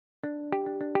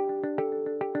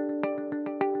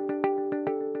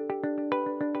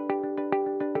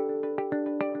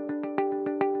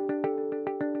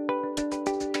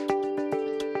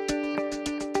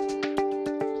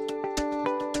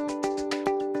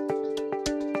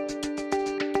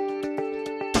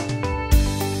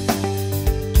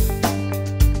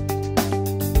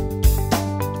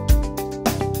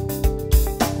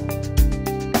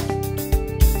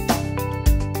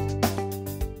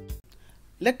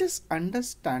Let us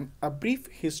understand a brief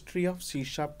history of C#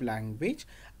 language,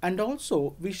 and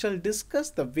also we shall discuss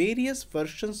the various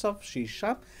versions of C#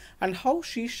 and how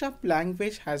C#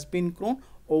 language has been grown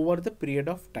over the period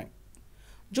of time.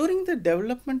 During the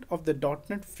development of the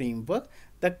 .NET framework,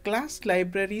 the class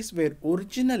libraries were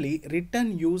originally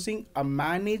written using a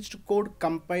managed code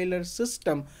compiler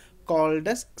system called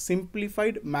as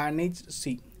Simplified Managed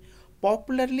C,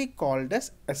 popularly called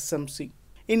as SMC.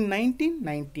 In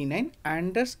 1999,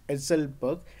 Anders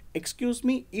Esselberg, excuse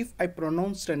me if I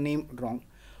pronounced the name wrong,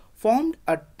 formed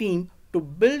a team to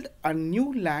build a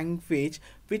new language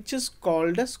which is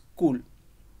called as COOL,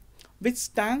 which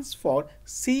stands for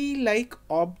C-like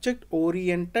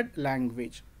Object-Oriented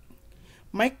Language.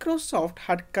 Microsoft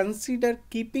had considered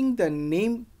keeping the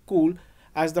name COOL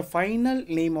as the final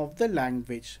name of the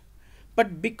language,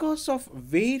 but because of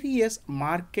various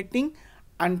marketing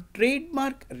and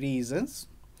trademark reasons,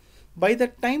 by the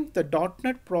time the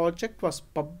 .NET project was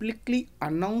publicly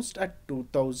announced at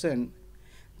 2000,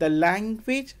 the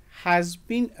language has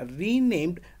been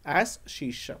renamed as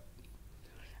C#,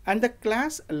 and the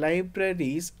class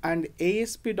libraries and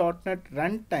ASP.NET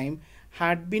Runtime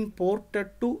had been ported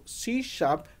to C#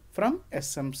 from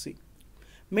SMC.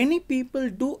 Many people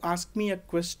do ask me a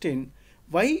question,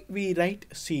 why we write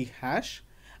C#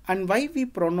 and why we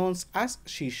pronounce as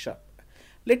C#.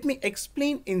 Let me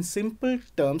explain in simple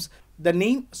terms. The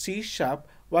name C#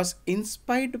 was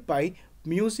inspired by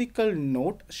musical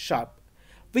note sharp,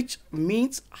 which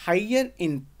means higher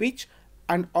in pitch,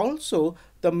 and also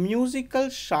the musical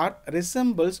sharp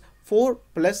resembles 4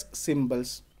 plus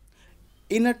symbols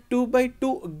in a 2 by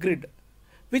 2 grid,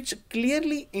 which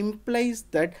clearly implies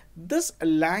that this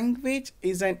language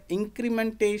is an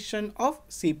incrementation of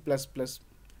C++.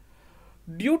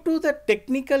 Due to the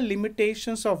technical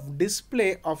limitations of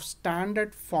display of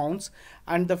standard fonts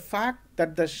and the fact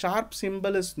that the sharp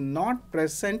symbol is not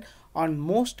present on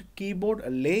most keyboard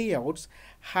layouts,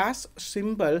 hash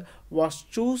symbol was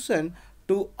chosen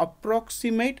to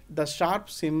approximate the sharp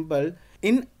symbol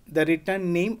in the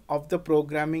written name of the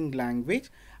programming language,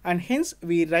 and hence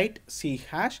we write C#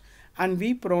 and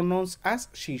we pronounce as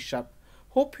C#.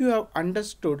 Hope you have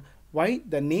understood why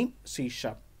the name C#.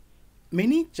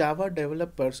 Many Java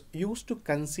developers used to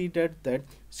consider that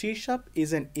C#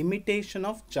 is an imitation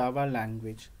of Java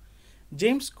language.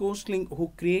 James Gosling,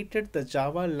 who created the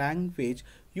Java language,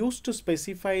 used to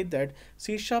specify that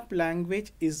C#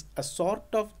 language is a sort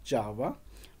of Java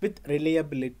with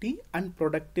reliability and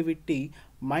productivity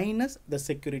minus the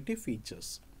security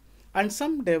features. And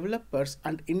some developers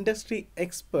and industry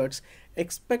experts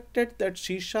expected that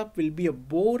C# will be a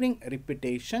boring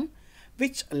repetition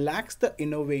which lacks the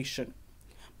innovation.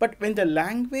 But when the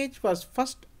language was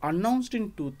first announced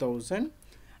in 2000,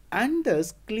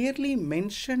 Anders clearly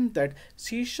mentioned that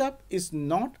C# is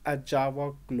not a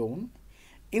Java clone.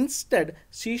 Instead,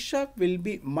 C# will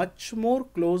be much more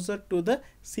closer to the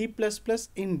C++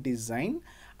 in design,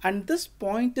 and this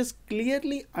point is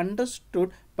clearly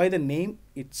understood by the name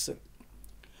itself.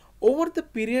 Over the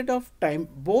period of time,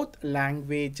 both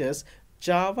languages,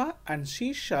 Java and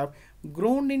C#,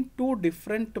 grown in two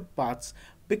different paths,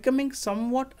 becoming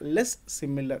somewhat less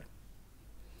similar.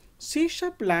 C#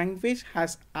 language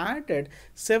has added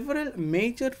several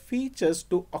major features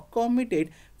to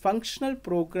accommodate functional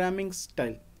programming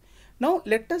style. Now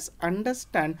let us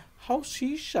understand how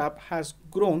C# has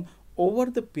grown over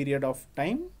the period of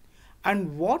time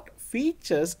and what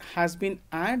features has been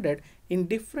added in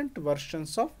different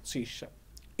versions of C#.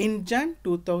 In Jan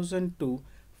 2002,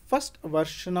 first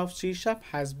version of C#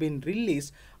 has been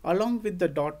released along with the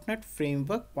 .NET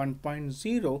Framework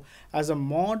 1.0 as a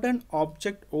modern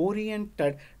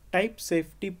object-oriented type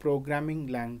safety programming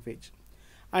language.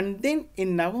 And then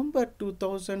in November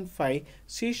 2005,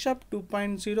 C#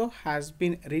 2.0 has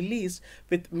been released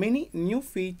with many new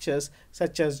features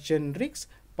such as generics,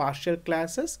 partial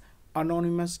classes,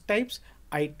 anonymous types,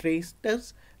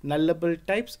 iterators, nullable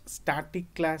types,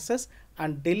 static classes,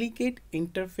 and delegate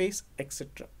interface,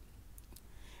 etc.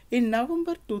 In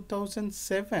November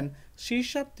 2007, C#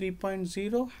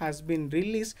 3.0 has been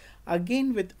released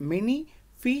again with many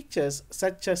features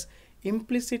such as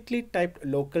implicitly typed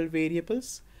local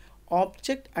variables,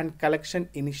 object and collection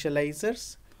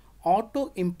initializers,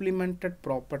 auto-implemented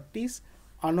properties,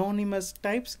 anonymous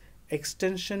types,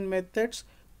 extension methods,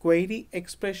 query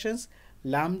expressions,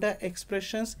 lambda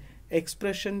expressions,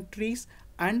 expression trees,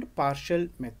 and partial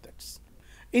methods.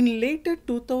 In later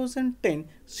 2010,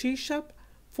 C#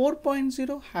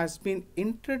 4.0 has been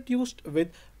introduced with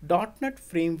 .NET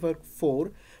Framework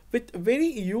 4 with very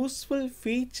useful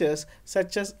features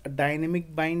such as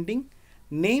dynamic binding,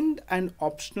 named and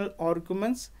optional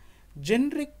arguments,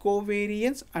 generic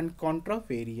covariance and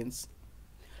contravariance.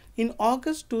 In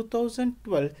August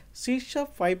 2012, C#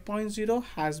 5.0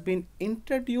 has been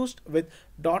introduced with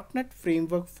 .NET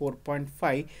Framework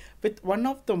 4.5 with one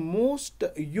of the most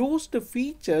used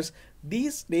features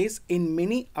these days in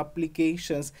many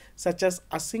applications such as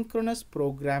asynchronous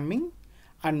programming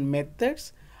and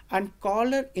methods and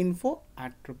caller info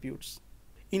attributes.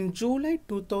 In July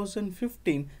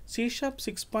 2015, C#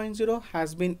 6.0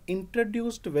 has been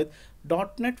introduced with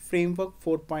 .NET Framework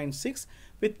 4.6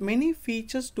 with many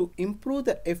features to improve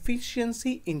the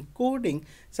efficiency in coding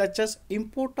such as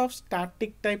import of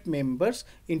static type members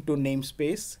into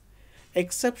namespace,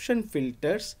 exception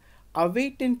filters,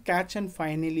 await and catch and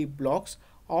finally blocks,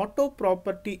 auto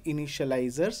property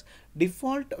initializers,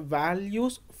 default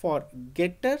values for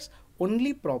getters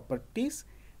only properties,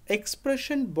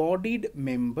 expression bodied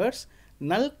members,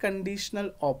 null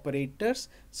conditional operators,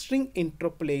 string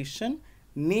interpolation,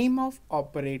 name of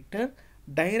operator,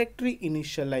 directory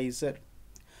initializer,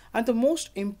 and the most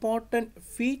important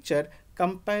feature,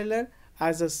 compiler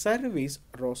as a service,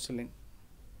 Roslyn.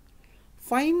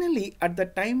 Finally, at the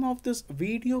time of this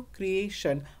video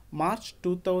creation, March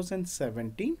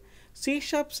 2017, C#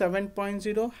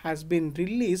 7.0 has been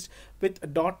released with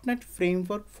 .NET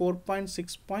Framework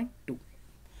 4.6.2.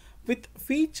 with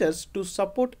features to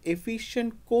support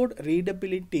efficient code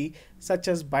readability such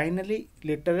as binary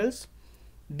literals,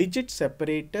 digit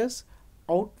separators,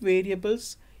 out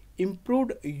variables,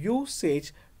 improved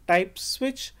usage, type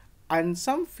switch, and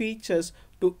some features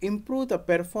to improve the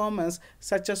performance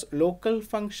such as local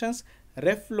functions,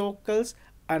 ref locals,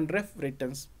 and ref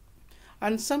returns,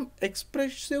 and some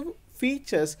expressive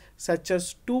features such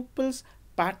as tuples,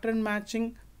 pattern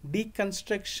matching,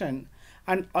 deconstruction,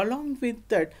 and along with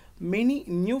that many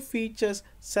new features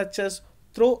such as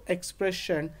throw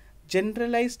expression,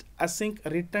 generalized async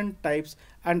return types,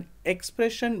 and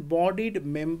expression bodied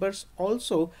members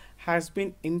also has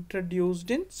been introduced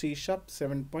in C#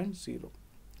 7.0.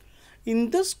 In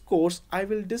this course, I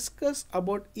will discuss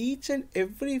about each and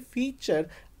every feature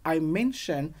I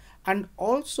mentioned, and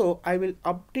also I will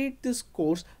update this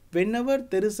course whenever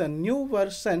there is a new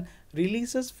version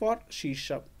releases for C#.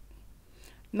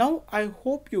 Now I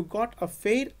hope you got a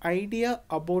fair idea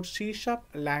about C#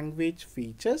 language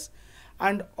features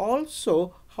and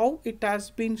also how it has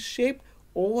been shaped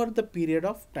over the period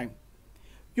of time.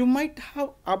 You might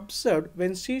have observed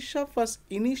when C# was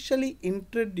initially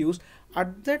introduced,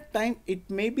 at that time it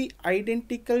may be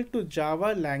identical to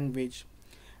Java language.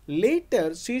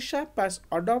 Later, C# has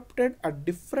adopted a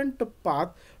different path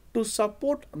to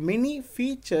support many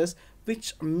features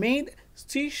which made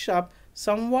C#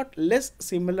 somewhat less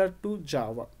similar to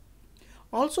Java.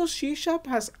 Also, C#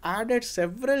 has added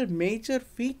several major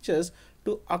features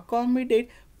to accommodate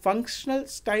functional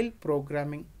style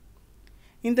programming.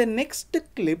 In the next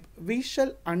clip, we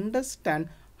shall understand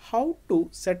how to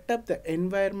set up the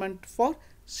environment for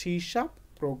C#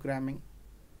 programming.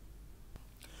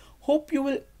 Hope you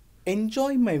will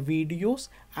enjoy my videos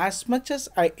as much as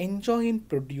I enjoy in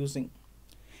producing.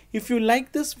 If you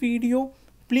like this video,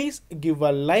 please give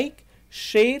a like,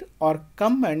 share or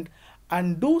comment,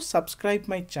 and do subscribe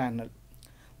my channel.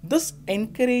 This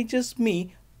encourages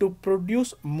me to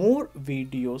produce more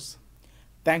videos.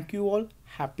 Thank you all.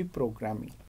 Happy programming.